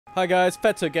Hi guys,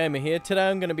 FatsoGamer here. Today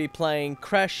I'm going to be playing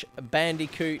Crash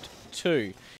Bandicoot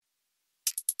 2.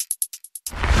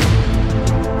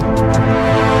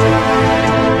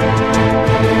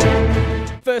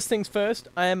 First things first,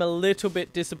 I am a little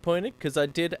bit disappointed because I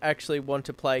did actually want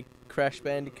to play Crash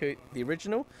Bandicoot, the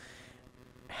original.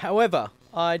 However,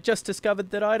 I just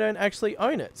discovered that I don't actually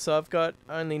own it, so I've got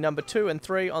only number 2 and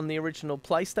 3 on the original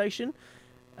PlayStation.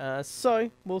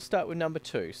 So we'll start with number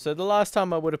 2. So the last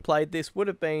time I would have played this would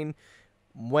have been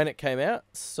when it came out,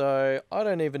 so I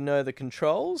don't even know the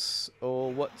controls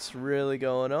or what's really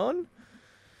going on.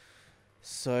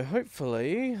 So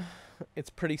hopefully it's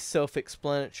pretty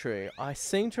self-explanatory. I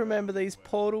seem to remember these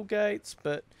portal gates,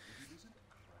 but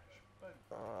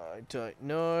I don't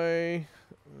know.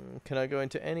 Can I go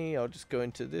into any? I'll just go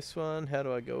into this one. How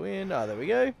do I go in? Ah, there we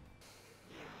go.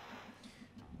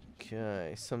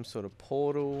 Okay, some sort of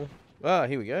portal. Ah,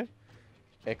 here we go.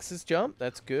 X is jump,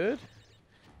 that's good.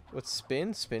 What's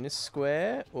spin? Spin is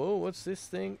square. Oh, what's this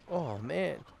thing? Oh,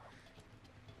 man.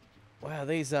 Wow,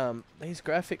 these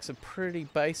graphics are pretty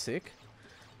basic.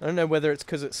 I don't know whether it's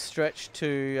because it's stretched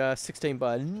to 16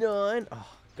 by 9. Oh,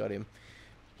 got him.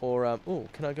 Or, oh,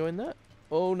 can I go in that?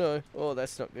 Oh, no. Oh,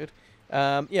 that's not good.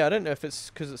 Yeah, I don't know if it's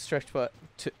because it's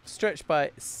stretched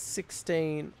by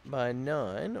 16 by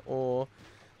 9 or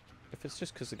if it's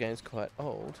just because the game's quite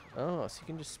old. Oh, so you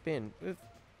can just spin.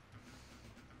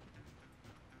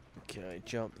 Okay,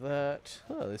 jump that.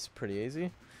 Oh, this is pretty easy.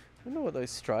 I wonder what those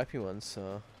stripy ones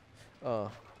are. Oh,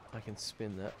 I can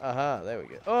spin that. Aha, there we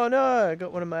go. Oh no, I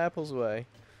got one of my apples away.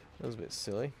 That was a bit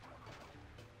silly.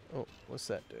 Oh, what's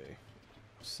that do?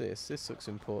 This looks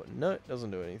important. No, it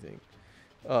doesn't do anything.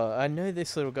 Oh, I know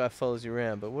this little guy follows you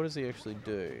around, but what does he actually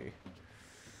do?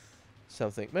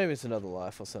 Something. Maybe it's another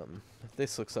life or something.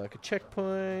 This looks like a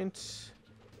checkpoint,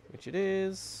 which it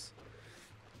is.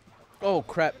 Oh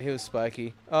crap, he was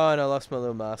spiky. Oh, and I lost my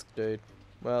little mask, dude.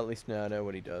 Well, at least now I know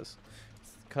what he does.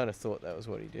 Kind of thought that was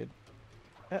what he did.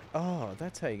 Oh,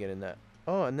 that's how you get in that.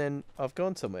 Oh, and then I've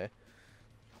gone somewhere.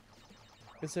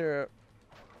 Is there a...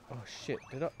 Oh shit,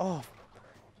 did I... Oh!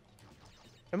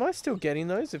 Am I still getting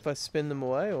those if I spin them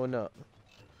away or not?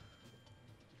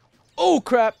 Oh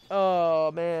crap!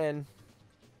 Oh man.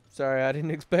 Sorry, I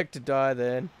didn't expect to die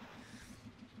then.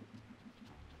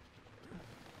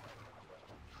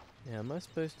 Now, am I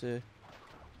supposed to...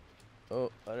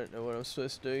 Oh, I don't know what I'm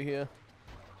supposed to do here.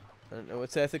 I don't know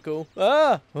what's ethical.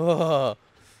 Ah! Oh!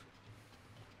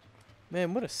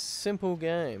 Man, what a simple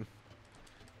game.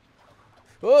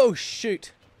 Oh,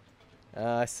 shoot!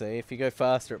 Ah, I see. If you go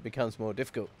faster, it becomes more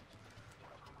difficult.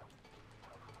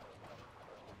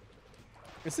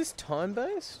 Is this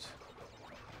time-based?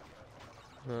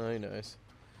 Oh, who knows.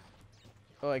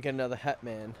 Oh, I get another hat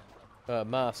man.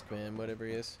 Mask man, whatever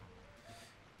he is.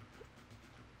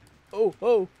 Oh,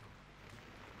 oh!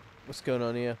 What's going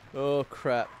on here? Oh,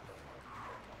 crap.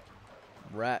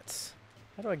 Rats.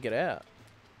 How do I get out?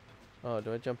 Oh,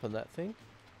 do I jump on that thing?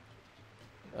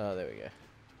 Oh, there we go.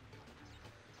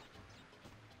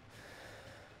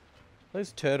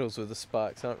 Those turtles with the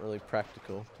spikes aren't really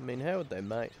practical. I mean, how would they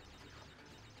mate?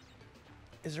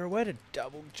 Is there a way to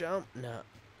double jump? Nah.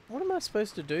 What am I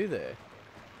supposed to do there?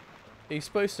 Are you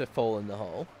supposed to fall in the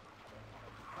hole?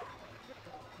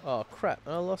 Oh crap,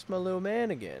 I lost my little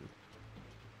man again.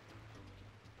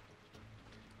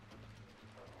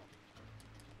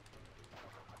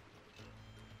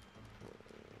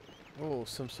 Oh,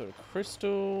 some sort of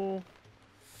crystal.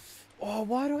 Oh,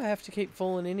 why do I have to keep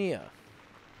falling in here?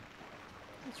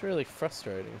 It's really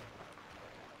frustrating.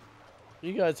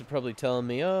 You guys are probably telling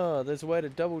me, oh, there's a way to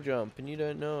double jump and you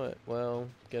don't know it. Well,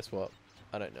 guess what?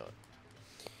 I don't know it.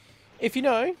 If you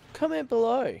know, comment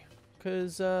below.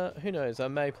 Because, who knows, I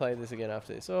may play this again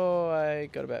after this. Oh, I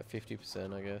got about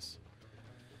 50%, I guess.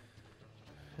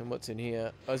 And what's in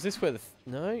here? Oh, is this where the...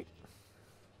 No?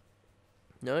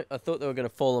 No, I thought they were going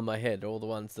to fall on my head, all the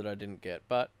ones that I didn't get,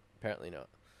 but apparently not.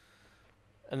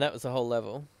 And that was the whole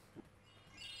level.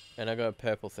 And I got a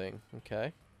purple thing,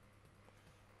 okay.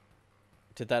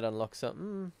 Did that unlock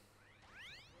something?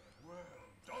 Well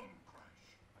done,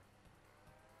 Crash.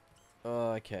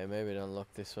 Oh, okay, maybe it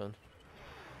unlocked this one.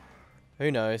 Who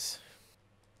knows?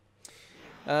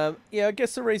 Yeah, I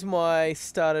guess the reason why I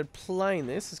started playing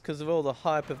this is because of all the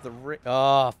hype of the...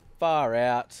 Oh, far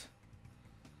out.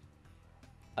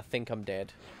 I think I'm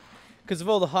dead. Because of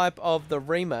all the hype of the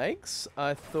remakes,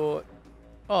 I thought...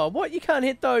 Oh, what? You can't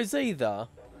hit those either?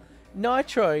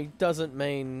 Nitro doesn't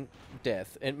mean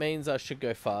death. It means I should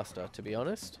go faster, to be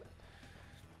honest.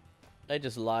 They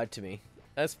just lied to me.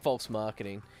 That's false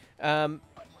marketing.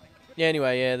 Yeah,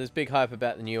 anyway, yeah, there's big hype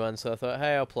about the new one, so I thought,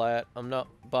 hey, I'll play it. I'm not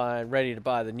ready to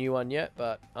buy the new one yet,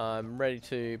 but I'm ready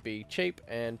to be cheap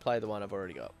and play the one I've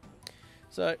already got.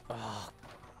 So, oh,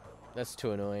 that's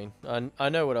too annoying. I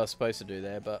know what I was supposed to do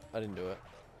there, but I didn't do it.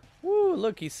 Woo,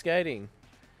 look, he's skating.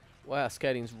 Wow,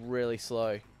 skating's really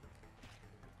slow.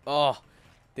 Oh,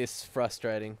 this is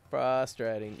frustrating.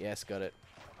 Frustrating. Yes, got it.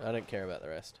 I don't care about the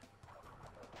rest.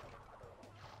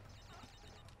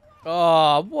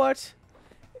 Oh, what?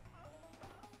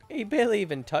 He barely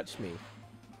even touched me.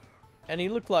 And he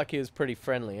looked like he was pretty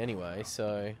friendly anyway,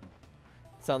 so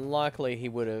it's unlikely he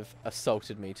would have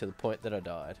assaulted me to the point that I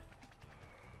died.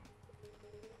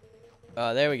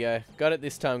 Oh, there we go. Got it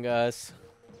this time, guys.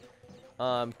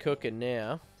 I'm cooking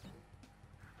now.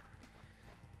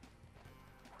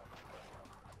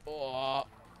 Oh.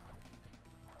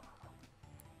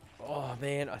 Oh,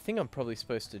 man. I think I'm probably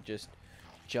supposed to just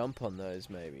jump on those,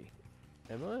 maybe.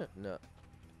 Am I? No.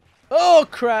 Oh,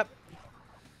 crap!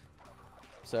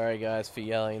 Sorry, guys, for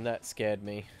yelling. That scared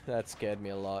me. That scared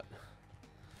me a lot.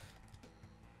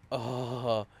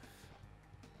 Oh.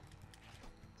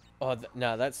 Oh,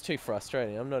 no, that's too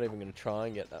frustrating. I'm not even going to try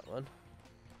and get that one.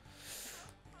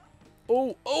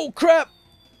 Oh, oh, crap!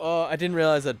 Oh, I didn't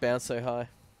realize I'd bounce so high.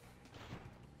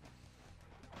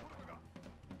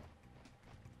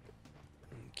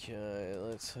 Okay,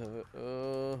 let's have it.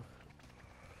 Oh,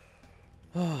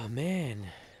 man.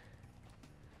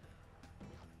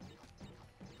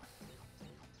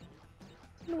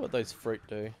 I wonder what those fruit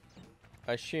do.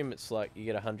 I assume it's like you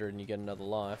get 100 and you get another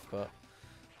life, but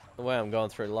the way I'm going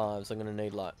through lives, I'm going to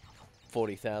need like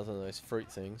 40,000 of those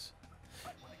fruit things.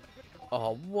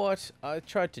 Oh, what? I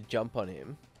tried to jump on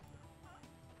him.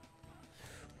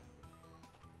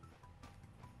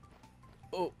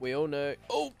 Oh, we all know.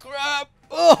 Oh, crap!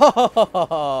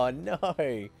 Oh, no!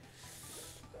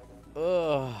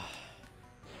 Oh.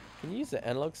 Can you use the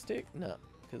analog stick? No,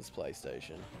 because it's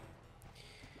PlayStation.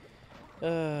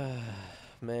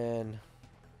 Man.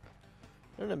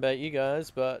 I don't know about you guys,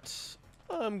 but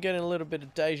I'm getting a little bit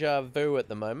of deja vu at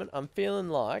the moment. I'm feeling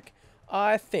like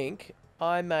I think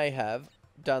I may have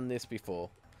done this before.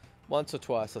 Once or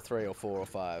twice, or 3 or 4 or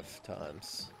 5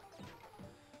 times.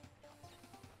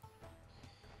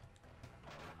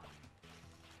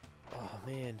 Oh,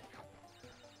 man.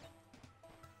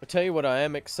 I'll tell you what I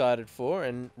am excited for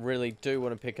and really do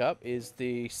want to pick up is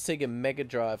the Sega Mega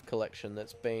Drive collection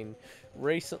that's been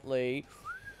recently...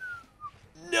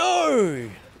 No!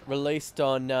 Released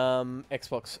on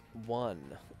Xbox One.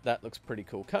 That looks pretty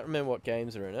cool. Can't remember what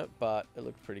games are in it, but it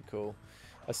looked pretty cool.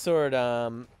 I saw it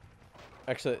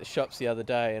actually at the shops the other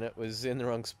day, and it was in the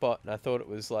wrong spot, and I thought it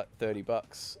was like 30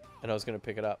 bucks, and I was going to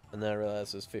pick it up, and then I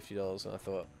realized it was $50, and I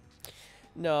thought,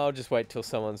 no, I'll just wait till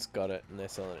someone's got it, and they're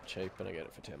selling it cheap, and I get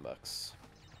it for 10 bucks.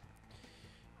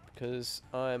 Because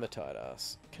I'm a tight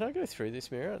ass. Can I go through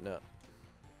this mirror? No.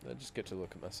 I just get to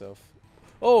look at myself.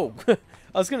 Oh! I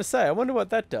was going to say, I wonder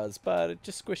what that does, but it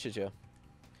just squishes you.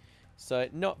 So,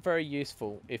 not very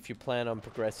useful if you plan on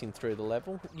progressing through the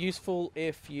level. Useful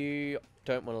if you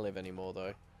don't want to live anymore,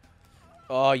 though.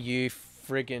 Oh, you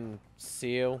friggin'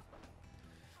 seal.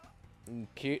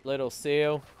 Cute little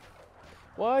seal.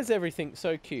 Why is everything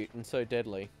so cute and so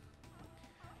deadly?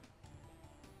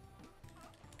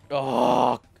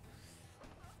 Oh!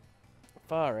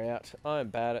 Far out. I'm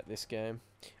bad at this game.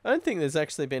 I don't think there's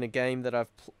actually been a game that I've...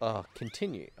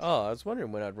 continue. Oh, I was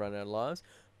wondering when I'd run out of lives.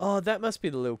 Oh, that must be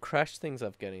the little crash things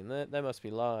I'm getting. They must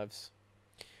be lives.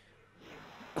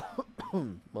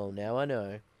 Well, now I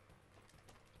know.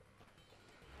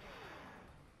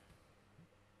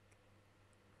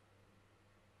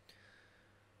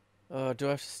 Oh, do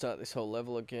I have to start this whole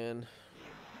level again?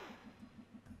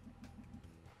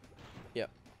 Yep.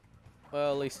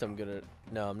 Well, at least I'm good at it.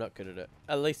 No, I'm not good at it.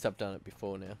 At least I've done it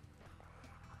before now.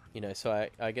 You know, so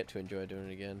I get to enjoy doing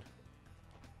it again.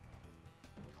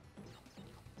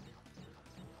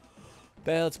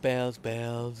 Bounce, bounce,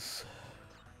 bounce.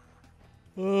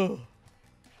 Oh.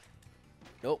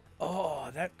 Nope. Oh,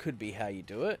 that could be how you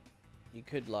do it. You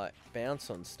could, like, bounce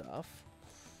on stuff.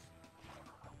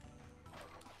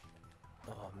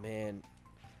 Oh, man.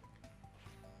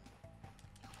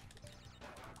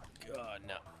 God,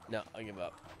 no. No, I give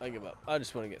up. I give up. I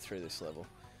just want to get through this level.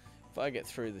 If I get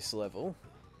through this level,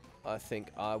 I think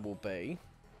I will be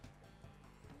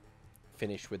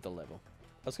finished with the level.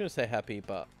 I was going to say happy,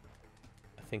 but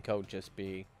I think I'll just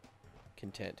be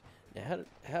content. Now,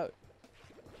 how...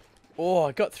 Oh,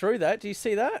 I got through that. Do you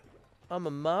see that? I'm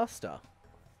a master.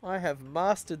 I have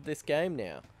mastered this game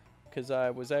now. Because I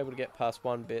was able to get past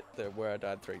one bit where I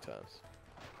died 3 times.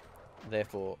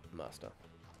 Therefore, master.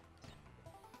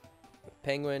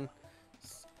 Penguin,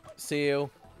 Seal.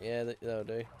 Yeah, that'll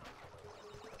do.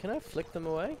 Can I flick them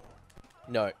away?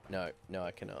 No, no,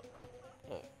 I cannot.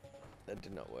 Oh, that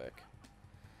did not work.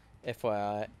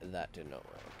 FYI, that did not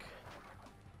work.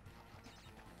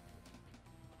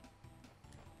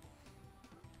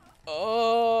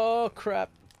 Oh,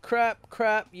 crap, crap,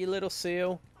 crap, you little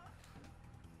seal.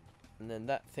 And then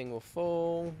that thing will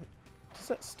fall. Does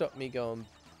that stop me going?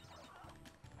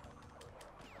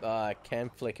 Oh, I can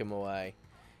flick him away.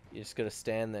 You just got to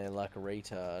stand there like a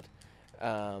retard,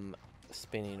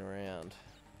 spinning around.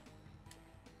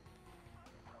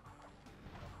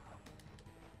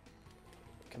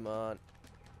 Come on.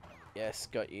 Yes,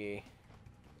 got you.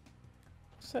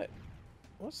 What's that?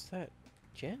 What's that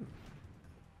gem?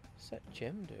 What's that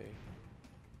gem do?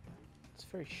 It's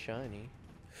very shiny.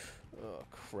 Oh,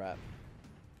 crap.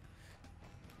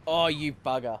 Oh, you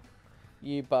bugger.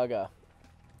 You bugger.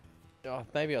 Oh,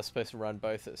 maybe I was supposed to run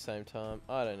both at the same time.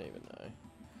 I don't even know.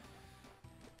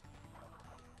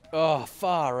 Oh,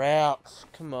 far out.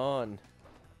 Come on.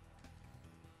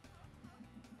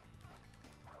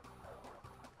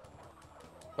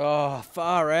 Oh,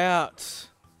 far out.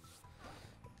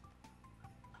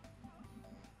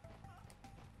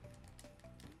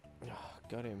 Oh,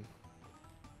 got him.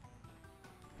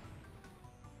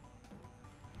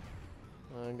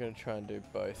 I'm going to try and do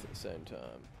both at the same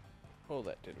time. Oh,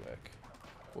 that did work.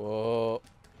 Whoa.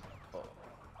 Oh.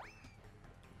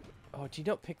 Oh, do you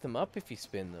not pick them up if you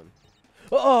spin them?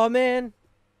 Oh, man.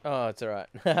 Oh, it's alright.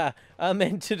 I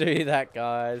meant to do that,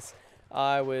 guys.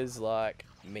 I was, like,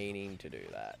 meaning to do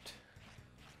that.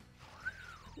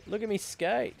 Look at me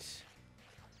skate.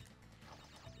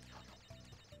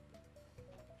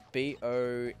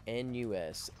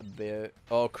 B-O-N-U-S.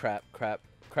 Oh, crap, crap,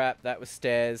 crap. That was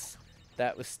stairs.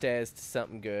 That was stairs to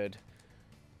something good.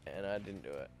 And I didn't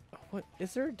do it. What?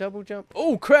 Is there a double jump?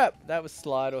 Oh, crap! That was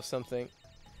slide or something.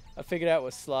 I figured out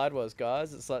what slide was,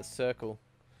 guys. It's like circle.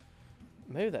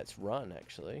 Maybe that's run,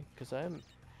 actually. Because I'm...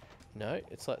 No,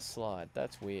 it's like slide.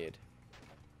 That's weird.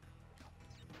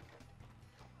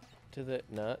 To the...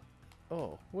 No.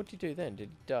 Oh, what did you do then? Did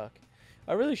you duck?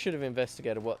 I really should have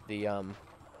investigated what the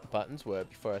buttons were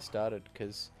before I started,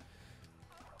 because...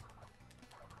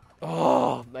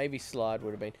 Oh, maybe slide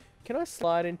would have been... Can I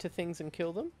slide into things and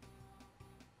kill them?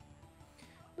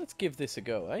 Let's give this a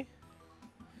go, eh?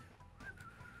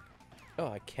 Oh,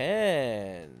 I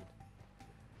can.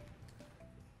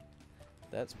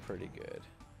 That's pretty good.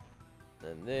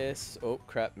 And this... Oh,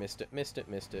 crap. Missed it, missed it,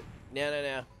 missed it. No, no,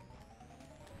 no.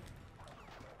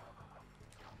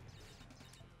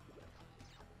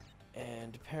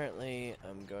 And apparently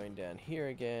I'm going down here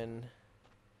again.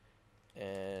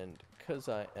 And because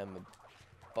I am a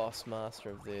boss master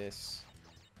of this,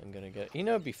 I'm going to get... You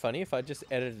know, it'd be funny if I just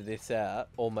edited this out,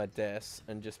 all my deaths,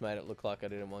 and just made it look like I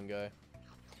did in one go.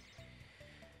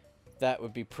 That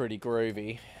would be pretty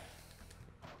groovy.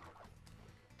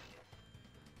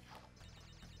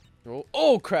 Oh,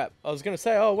 oh crap! I was going to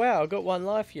say, oh wow, I've got one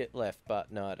life yet left,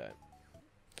 but no, I don't.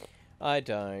 I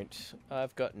don't.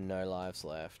 I've got no lives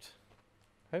left.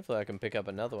 Hopefully I can pick up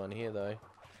another one here, though.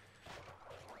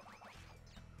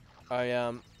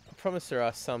 I promise there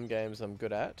are some games I'm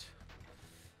good at.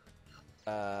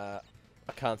 I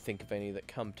can't think of any that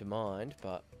come to mind,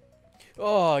 but...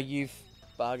 Oh, you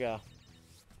bugger.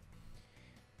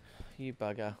 You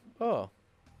bugger. Oh.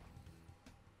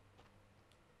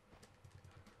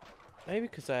 Maybe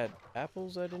because I had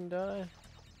apples I didn't die?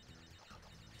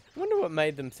 I wonder what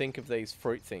made them think of these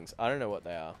fruit things. I don't know what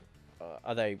they are.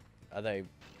 Are they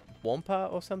Wampa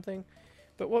or something?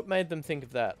 But what made them think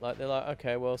of that? Like, they're like,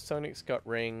 okay, well, Sonic's got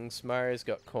rings, Mario's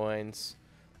got coins.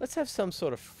 Let's have some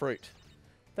sort of fruit.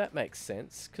 That makes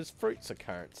sense, because fruits are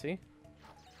currency.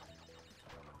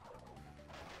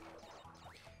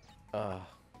 Ah,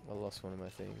 I lost one of my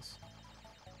things.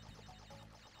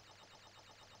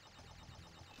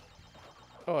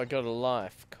 Oh, I got a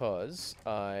life, because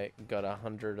I got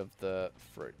 100 of the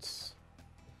fruits.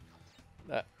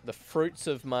 The fruits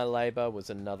of my labor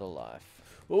was another life.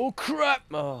 Oh, crap!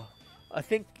 Oh, I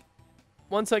think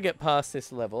once I get past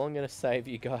this level, I'm going to save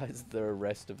you guys the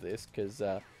rest of this, because,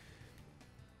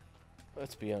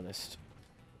 let's be honest,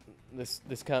 this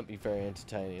can't be very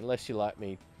entertaining, unless you like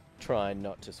me trying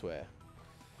not to swear.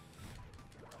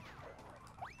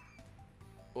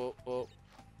 Oh, oh.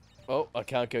 Oh, I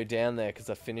can't go down there, because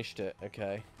I finished it.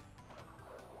 Okay.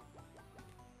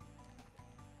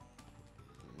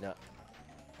 No.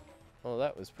 Oh,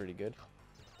 that was pretty good.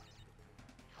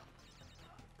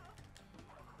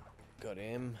 Got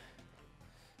him.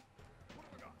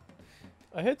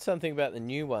 I heard something about the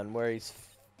new one where he's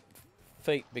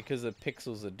feet because the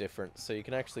pixels are different, so you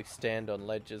can actually stand on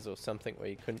ledges or something where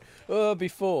you couldn't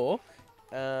before.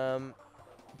 But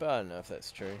I don't know if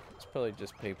that's true. It's probably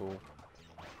just people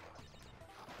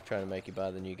trying to make you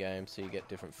buy the new game so you get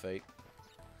different feet.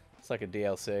 It's like a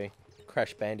DLC.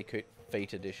 Crash Bandicoot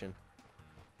Feet Edition.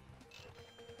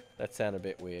 That sounded a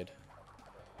bit weird.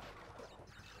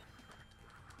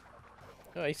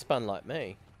 Oh, he spun like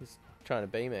me. He's trying to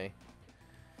be me.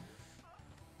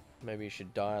 Maybe you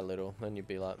should die a little, then you'd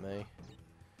be like me.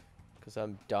 Because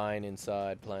I'm dying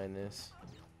inside playing this.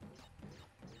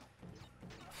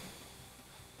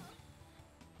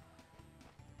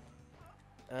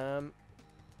 I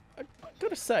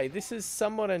gotta say, this is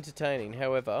somewhat entertaining.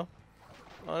 However,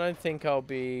 I don't think I'll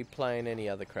be playing any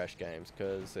other Crash games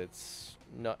because it's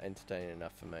not entertaining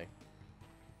enough for me.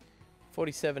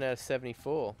 47 out of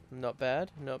 74. Not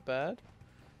bad, not bad.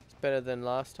 It's better than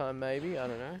last time, maybe. I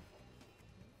don't know.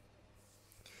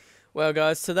 Well,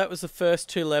 guys, so that was the first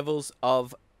 2 levels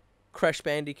of Crash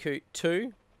Bandicoot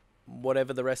 2,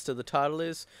 whatever the rest of the title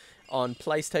is, on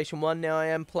PlayStation 1. Now I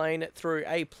am playing it through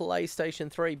a PlayStation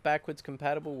 3 backwards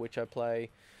compatible, which I play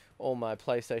all my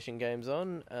PlayStation games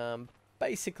on.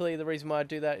 Basically, the reason why I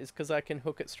do that is because I can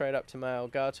hook it straight up to my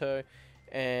Elgato,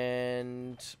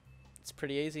 and it's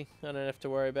pretty easy. I don't have to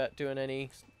worry about doing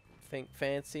anything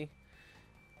fancy.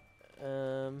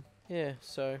 Yeah,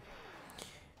 so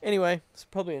anyway, it's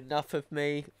probably enough of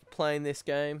me playing this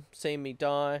game, seeing me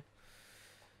die.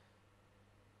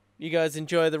 You guys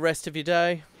enjoy the rest of your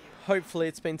day. Hopefully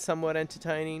it's been somewhat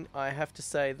entertaining. I have to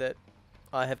say that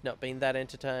I have not been that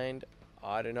entertained.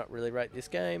 I do not really rate this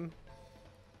game.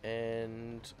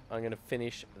 And I'm going to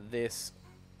finish this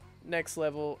next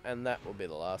level, and that will be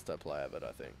the last I play of it,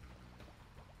 I think.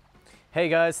 Hey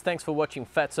guys, thanks for watching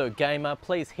FatsoGamer.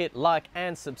 Please hit like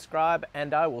and subscribe,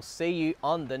 and I will see you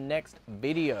on the next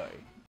video.